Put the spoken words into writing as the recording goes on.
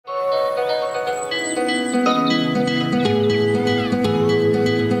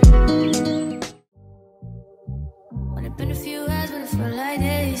Only been a few hours, but it felt like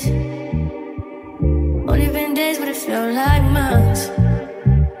days. Only been days, but it felt like months.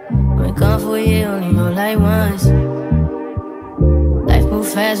 Been gone for a year, only know like once. Life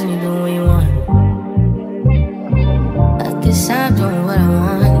moves fast when you do what you want. At this time, doing what I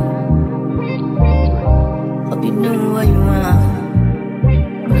want. Hope you doing what you want.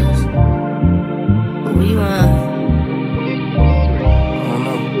 What we want.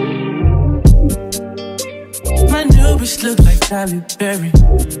 My new bitch look like Tyler Perry,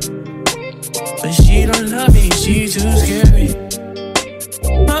 but she don't love me, she too scary.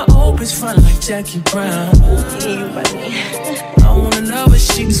 My old bitch fun like Jackie Brown. I wanna know if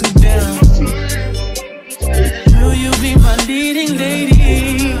she too down. Will you be my leading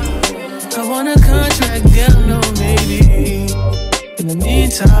lady? I want a contract, girl, no maybe. In the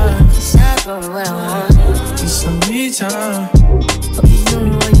meantime, Decide for what I want. need some me time. Hope you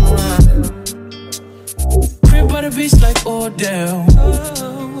doing what you want. Crib by the beach like Odell.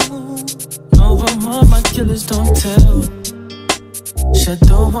 Over mom, my killers don't tell.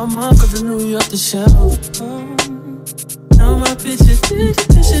 Shadow my mom, cause I knew you off the shelf. Now my bitch is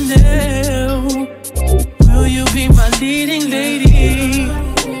Chanel. Will you be my leading lady?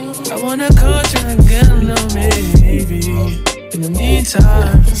 I want a contract, girl, no maybe. In the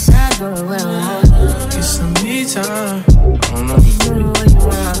meantime, Decide for what I want. get some me time. Hope you doing what you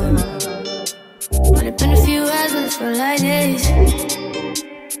want. Only been a few hours, but it felt like days.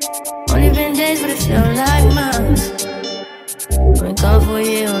 Only been days, but it felt like months. Been gone for a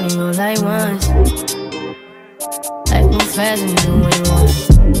year, only know like once. Life moves fast when you do what you want.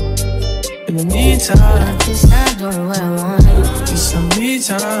 In the meantime, This time doing what I want. get some me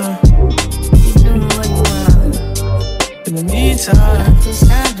time. You doing what you want. In the meantime, This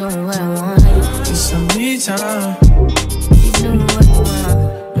time doing what I want. get some me time. You doing what you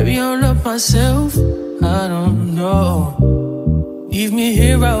want. Maybe I don't love myself, I don't know. Leave me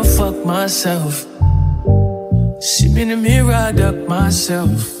here, I'll fuck myself. See me in the mirror, I duck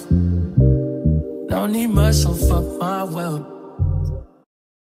myself. Don't need much, so fuck my wealth.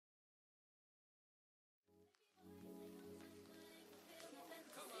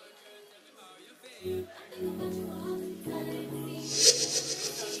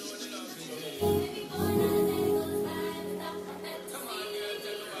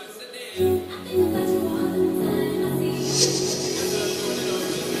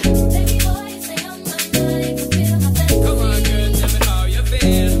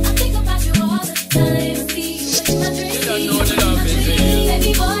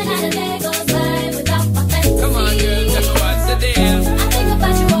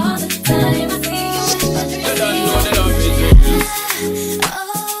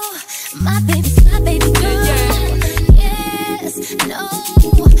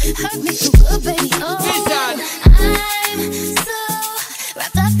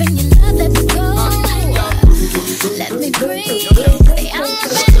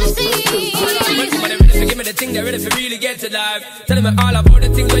 Tell me all about the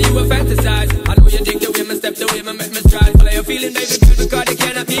things where you were fantasize. I know you dig the way my step, the way my make me stride. Follow your feeling, baby, feel because they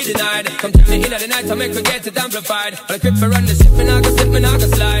cannot be denied. Come to me in the night, I make me get it amplified. But I grip for run the ship, and I go slip, and I go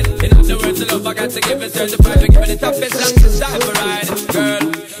slide. In other words, the love I got to give it certified. We give it the toughest, longest time for ride,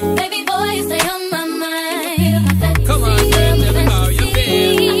 girl. Baby boy, you stay on my mind. Come on, girl, tell me how you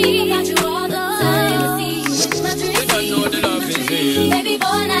feel. I think about you all the time. I see you in my dreams. You don't know the love is real. Baby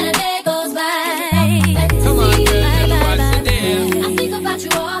boy, not a day goes by. Come on, girl, tell me what's the deal. I think about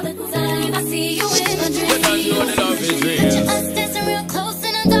you all the time. I see you in my dreams. You don't know the love is real. Picture us dancing real close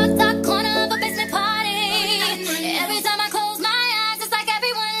in a dark, dark corner of a basement party. Every time I close my eyes, it's like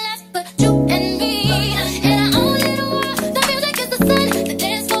everyone left but you and me. In our own little world, the music is the sun. The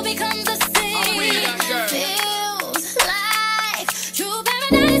dance floor becomes a scene. Feels like true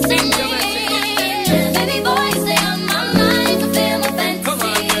paradise to me. Baby boy, you stay on my mind, fulfill my fantasy. Come on,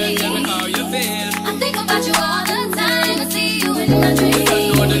 girl, tell me how you feel. I think about you all the time. I see you in my dreams. You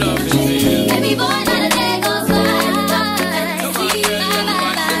don't know the love is real. Baby boy, not a day goes by. Come on, girl, tell me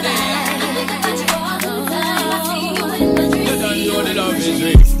what's the deal. I think about you all the time. I see you in my dreams. You don't know the love is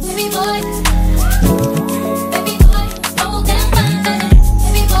real. Baby boy, hold down fine.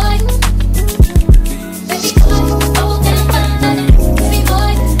 Baby boy, hold down fine. Baby boy, hold down fine. Baby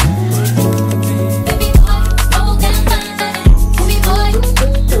boy,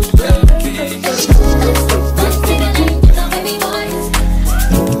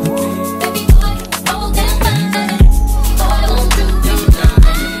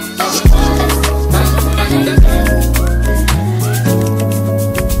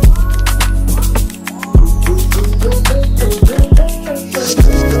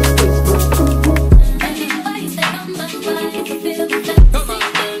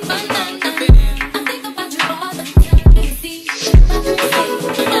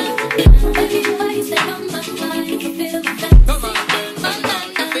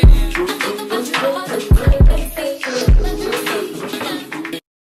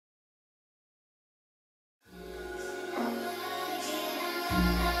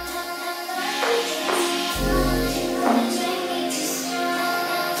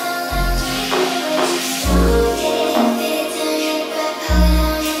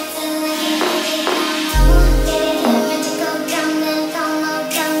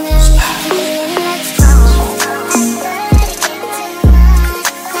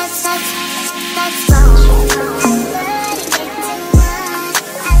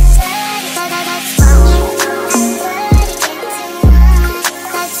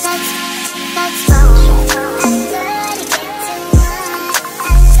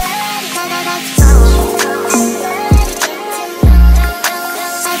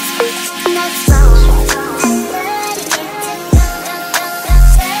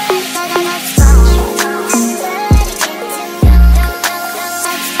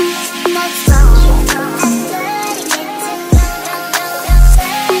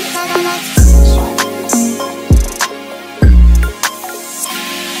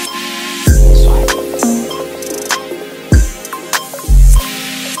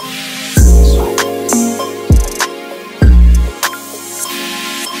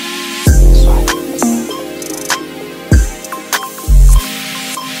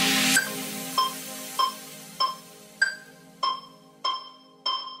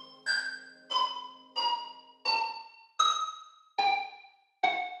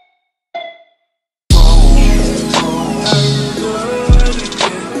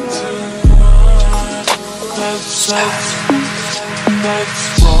 wrong. I'm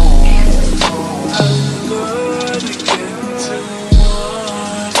good again to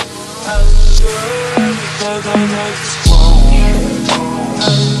one. I'm good because that's wrong.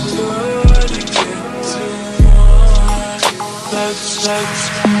 I'm good again to one. That's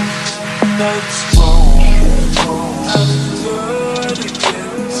wrong. I'm good again to one. I'm good because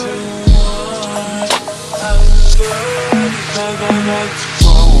that's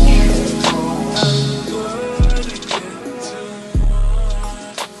wrong. I'm good again to one. That's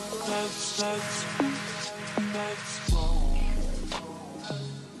wrong.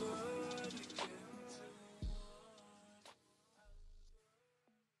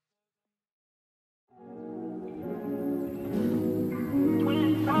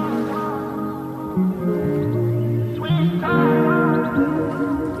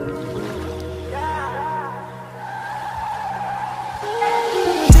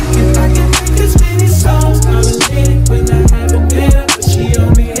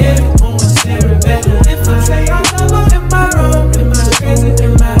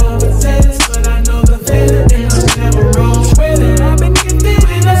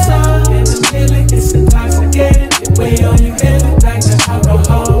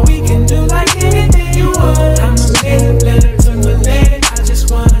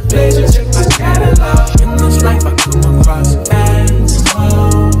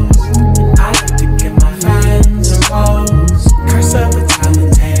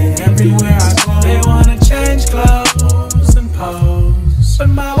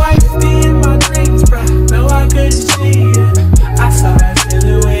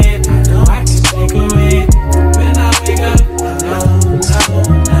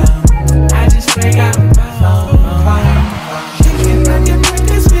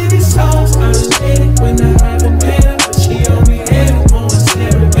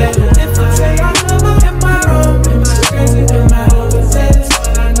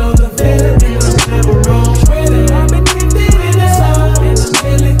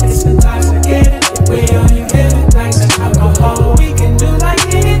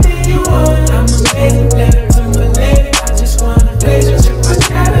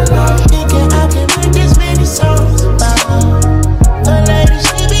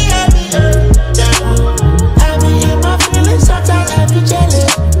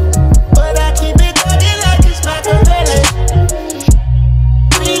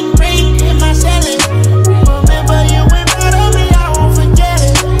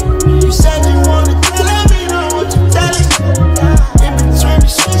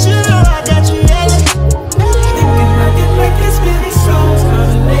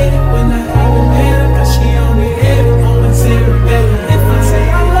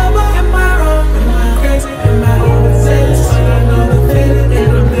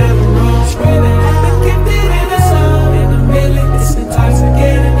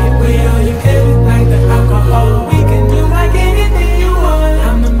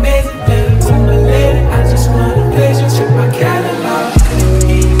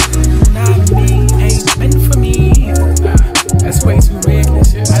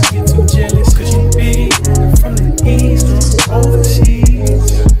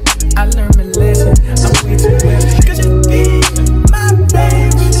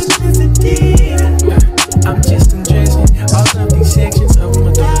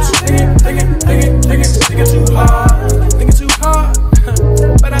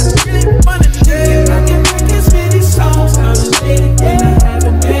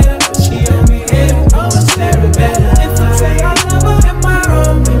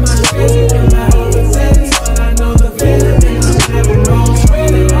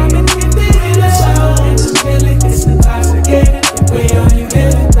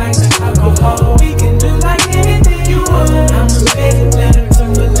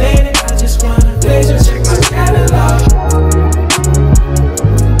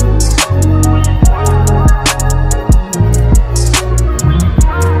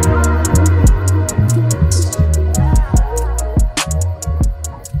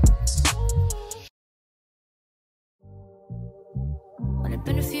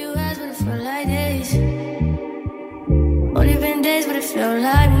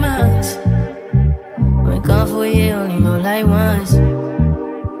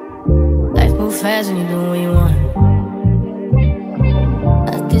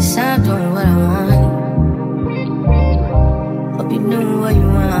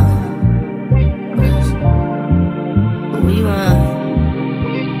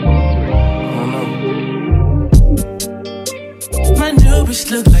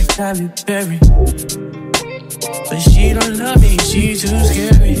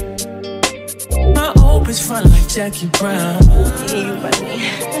 bitch fine like Jackie Brown.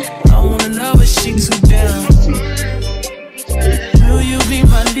 I wanna know if she too down. Will you be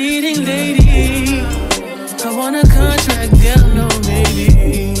my leading lady? I want a contract, girl, no maybe.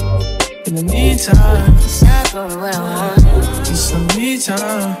 In the meantime, it's not going where I want. need some me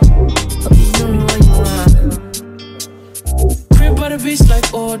time. Hope you do what you want. Crib by the beach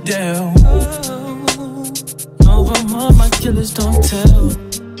like Odell. No, I'm on my killers, don't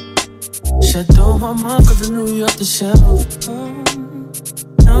tell. Shadow my mom, cause I knew you off the shelf.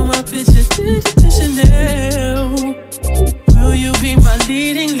 Now my bitch is Chanel. Will you be my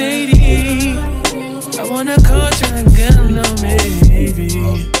leading lady? I want a contract, girl, no maybe.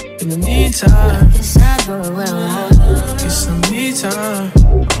 In the meantime, it's not going where I want. get some me time.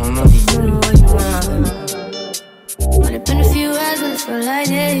 I don't know. Hope you do what you want. Only been a few hours, but it feel like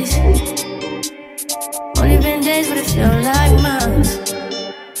days. Only been days, but it feel like months.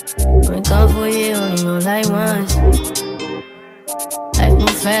 Been gone for a year, only know like once. Life move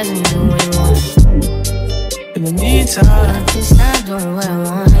fast when you do what you want. In the meantime, it's not doing what I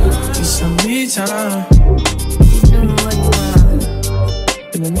want. get some me time. You do what you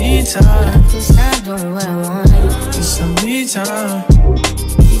want. In the meantime, It's not doing what I want. get some me time.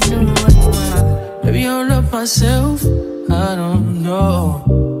 You do what you want. Maybe I don't love myself, I don't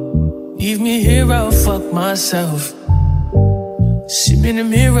know. Leave me here, I'll fuck myself. See me in the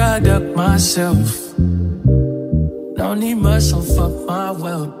mirror, I duck myself. Don't need much, so fuck my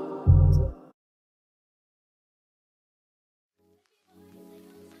wealth.